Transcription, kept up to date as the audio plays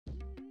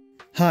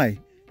Hi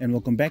and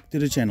welcome back to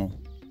the channel.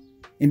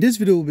 In this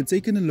video we'll be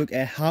taking a look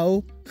at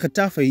how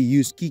Getafe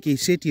used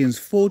Setien's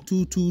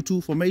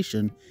 4-2-2-2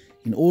 formation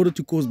in order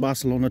to cause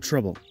Barcelona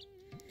trouble.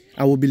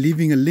 I will be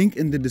leaving a link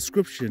in the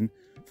description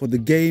for the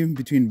game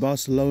between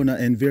Barcelona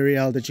and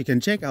Villareal that you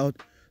can check out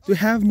to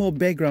have more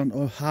background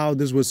of how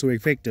this was so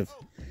effective.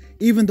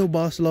 Even though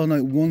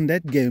Barcelona won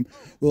that game,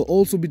 we'll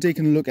also be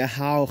taking a look at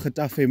how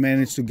Getafe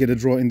managed to get a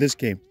draw in this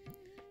game.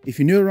 If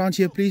you're new around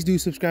here, please do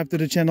subscribe to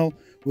the channel.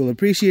 We'll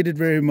appreciate it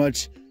very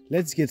much.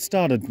 Let's get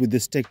started with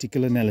this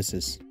tactical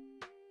analysis.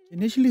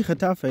 Initially,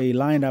 Getafe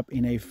lined up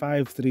in a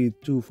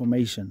 5-3-2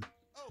 formation.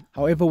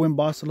 However, when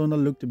Barcelona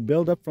looked to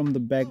build up from the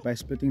back by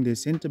splitting their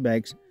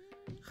centre-backs,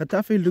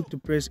 Getafe looked to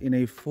press in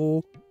a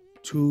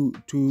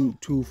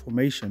 4-2-2-2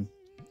 formation.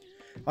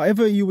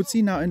 However, you would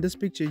see now in this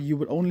picture, you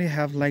would only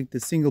have like the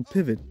single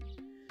pivot.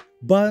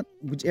 But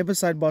whichever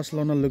side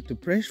Barcelona looked to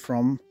press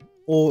from,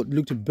 or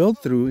looked to build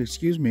through,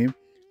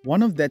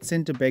 one of that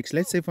centre-backs,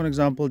 let's say for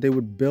example, they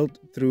would build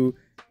through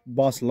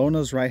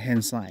Barcelona's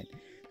right-hand side.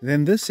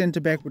 Then this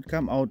centre-back would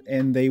come out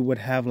and they would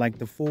have like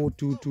the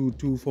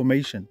 4-2-2-2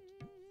 formation.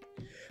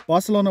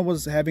 Barcelona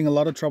was having a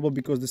lot of trouble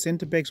because the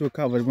centre-backs were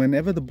covered.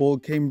 Whenever the ball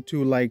came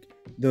to like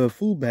the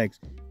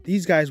full-backs,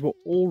 these guys were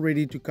all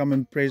ready to come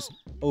and press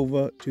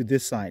over to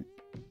this side.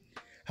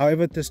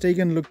 However, Ter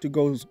Stegen looked to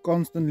go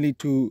constantly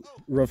to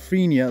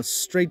Rafinha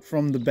straight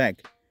from the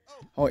back.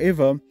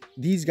 However,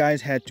 these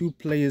guys had two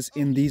players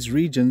in these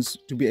regions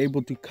to be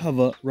able to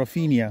cover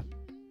Rafinha.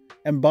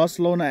 And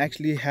Barcelona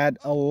actually had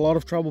a lot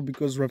of trouble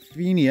because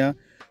Rafinha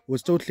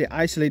was totally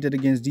isolated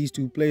against these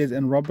two players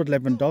and Robert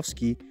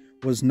Lewandowski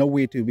was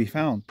nowhere to be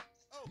found.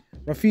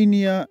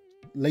 Rafinha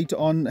later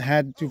on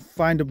had to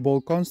find the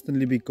ball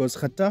constantly because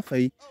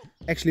Getafe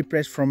actually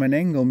pressed from an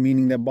angle,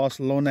 meaning that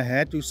Barcelona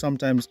had to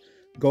sometimes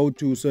go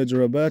to Sergio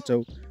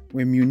Roberto,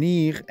 where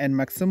Munir and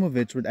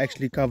Maximovic would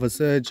actually cover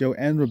Sergio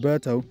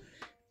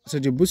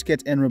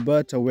Busquets and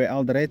Roberto, where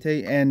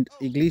Alderete and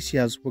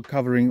Iglesias were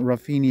covering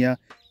Rafinha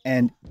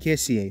and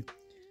Kessie.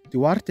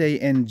 Duarte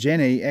and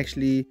Jene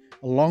actually,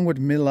 along with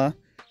Miller,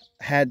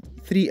 had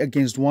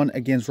 3-against-1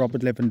 against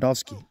Robert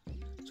Lewandowski.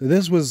 So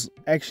this was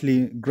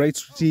actually great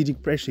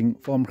strategic pressing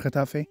from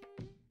Getafe.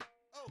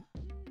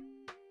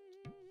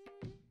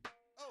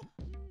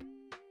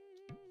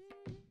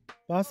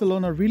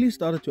 Barcelona really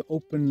started to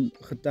open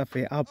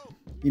Getafe up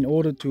in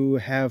order to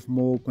have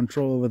more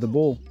control over the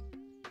ball,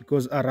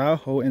 because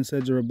Araujo and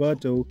Sergio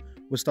Roberto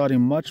were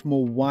starting much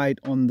more wide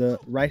on the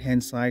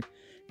right-hand side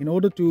in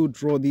order to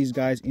draw these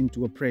guys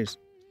into a press.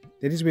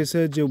 That is where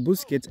Sergio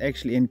Busquets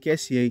actually and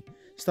Kessie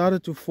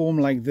started to form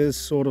like this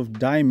sort of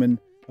diamond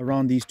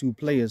around these two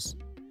players.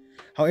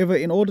 However,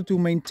 in order to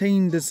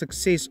maintain the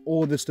success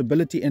or the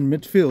stability in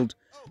midfield,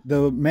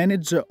 the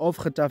manager of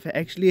Getafe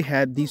actually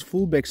had these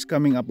fullbacks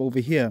coming up over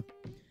here.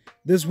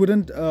 This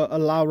wouldn't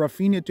allow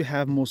Rafinha to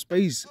have more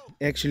space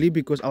actually,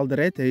 because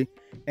Alderete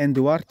and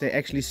Duarte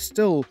actually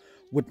still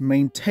would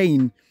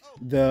maintain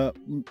the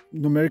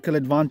numerical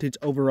advantage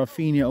over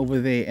Rafinha over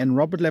there, and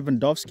Robert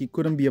Lewandowski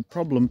couldn't be a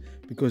problem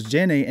because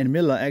Jene and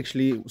Miller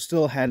actually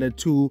still had a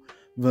 2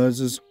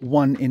 versus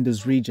 1 in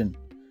this region.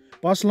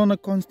 Barcelona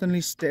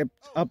constantly stepped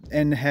up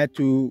and had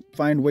to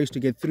find ways to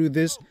get through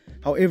this.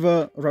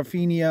 However,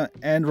 Rafinha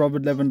and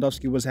Robert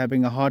Lewandowski was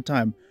having a hard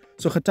time.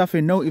 So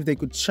Getafe know if they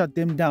could shut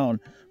them down,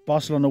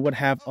 Barcelona would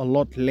have a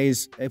lot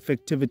less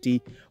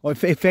effectiveness.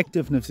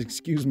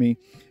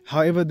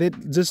 However,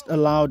 that just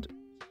allowed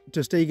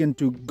Ter Stegen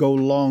to go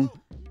long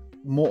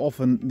more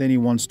often than he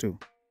wants to.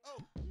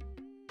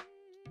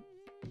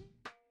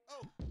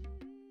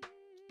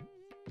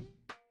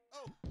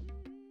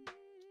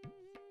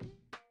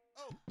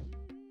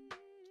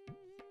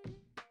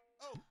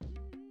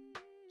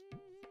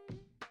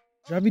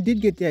 Xavi did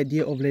get the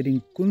idea of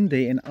letting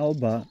Koundé and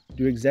Alba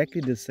do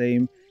exactly the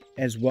same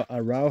as what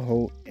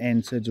Araujo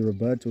and Sergio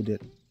Roberto did.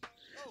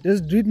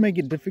 This did make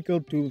it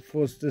difficult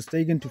for Ter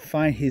Stegen to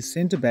find his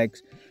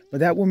centre-backs,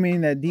 but that would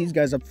mean that these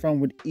guys up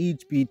front would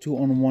each be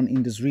 2-on-1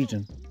 in this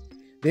region.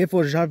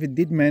 Therefore, Xavi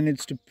did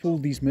manage to pull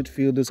these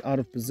midfielders out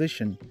of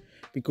position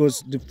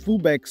because the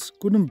fullbacks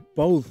couldn't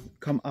both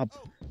come up,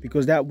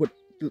 because that would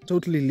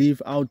totally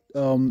leave out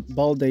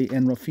Balde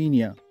and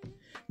Rafinha,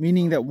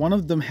 meaning that one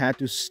of them had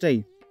to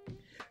stay.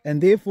 And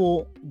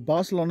therefore,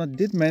 Barcelona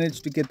did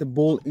manage to get the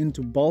ball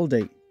into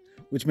Balde,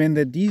 which meant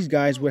that these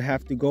guys would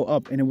have to go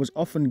up, and it was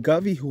often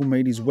Xavi who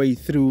made his way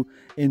through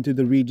into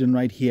the region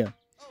right here.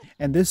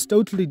 And this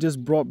totally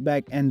just brought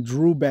back and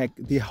drew back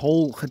the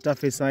whole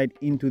Getafe side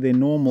into their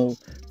normal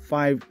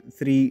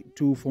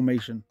 5-3-2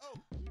 formation.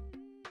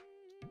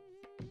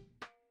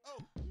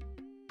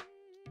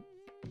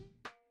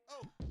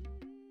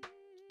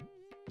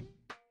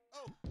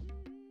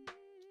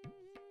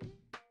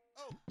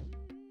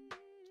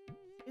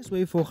 The best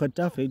way for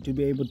Getafe to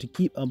be able to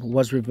keep up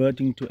was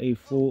reverting to a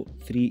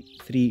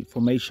 4-3-3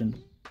 formation,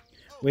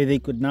 where they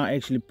could now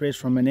actually press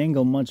from an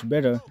angle much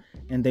better,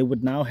 and they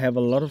would now have a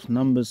lot of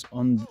numbers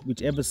on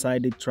whichever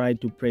side they tried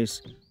to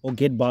press or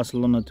get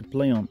Barcelona to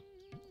play on.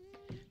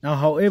 Now,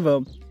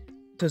 however,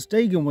 Ter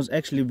Stegen was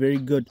actually very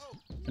good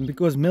And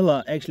because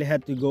Miller actually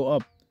had to go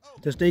up,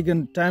 Ter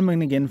Stegen time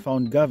and again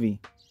found Xavi.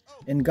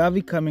 And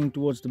Xavi coming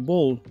towards the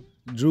ball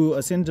drew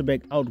a centre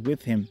back out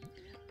with him,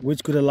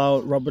 which could allow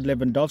Robert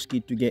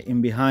Lewandowski to get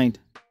in behind.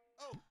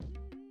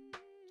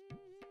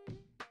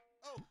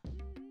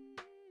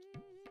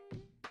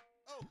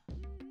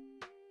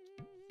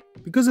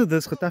 Because of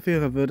this, Getafe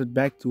reverted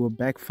back to a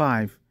back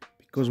five,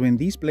 because when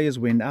these players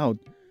went out,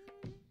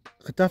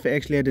 Getafe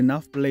actually had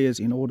enough players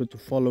in order to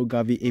follow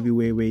Xavi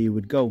everywhere where he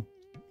would go.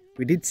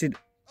 We did see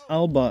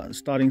Alba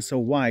starting so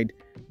wide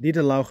did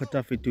allow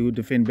Getafe to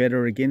defend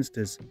better against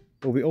us,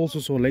 but we also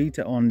saw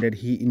later on that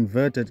he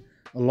inverted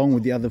along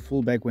with the other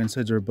fullback when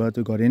Sergio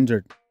Roberto got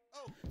injured.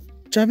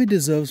 Xavi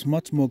deserves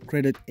much more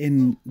credit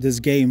in this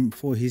game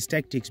for his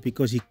tactics,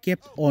 because he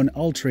kept on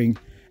altering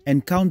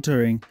and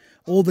countering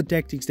all the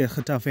tactics that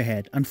Getafe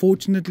had.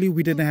 Unfortunately,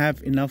 we didn't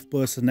have enough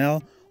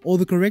personnel or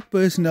the correct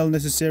personnel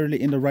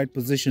necessarily in the right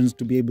positions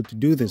to be able to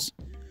do this.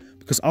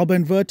 Because Alba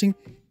inverting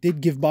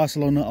did give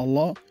Barcelona a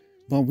lot,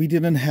 but we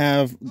didn't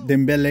have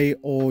Dembele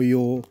or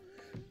your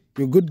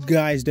good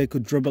guys that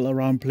could dribble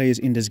around players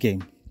in this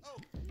game.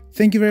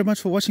 Thank you very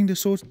much for watching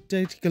this short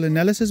tactical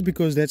analysis,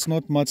 because that's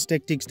not much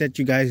tactics that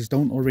you guys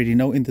don't already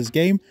know in this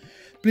game.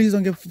 Please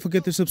don't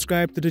forget to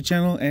subscribe to the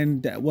channel,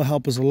 and that will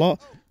help us a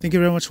lot. Thank you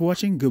very much for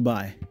watching.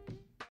 Goodbye.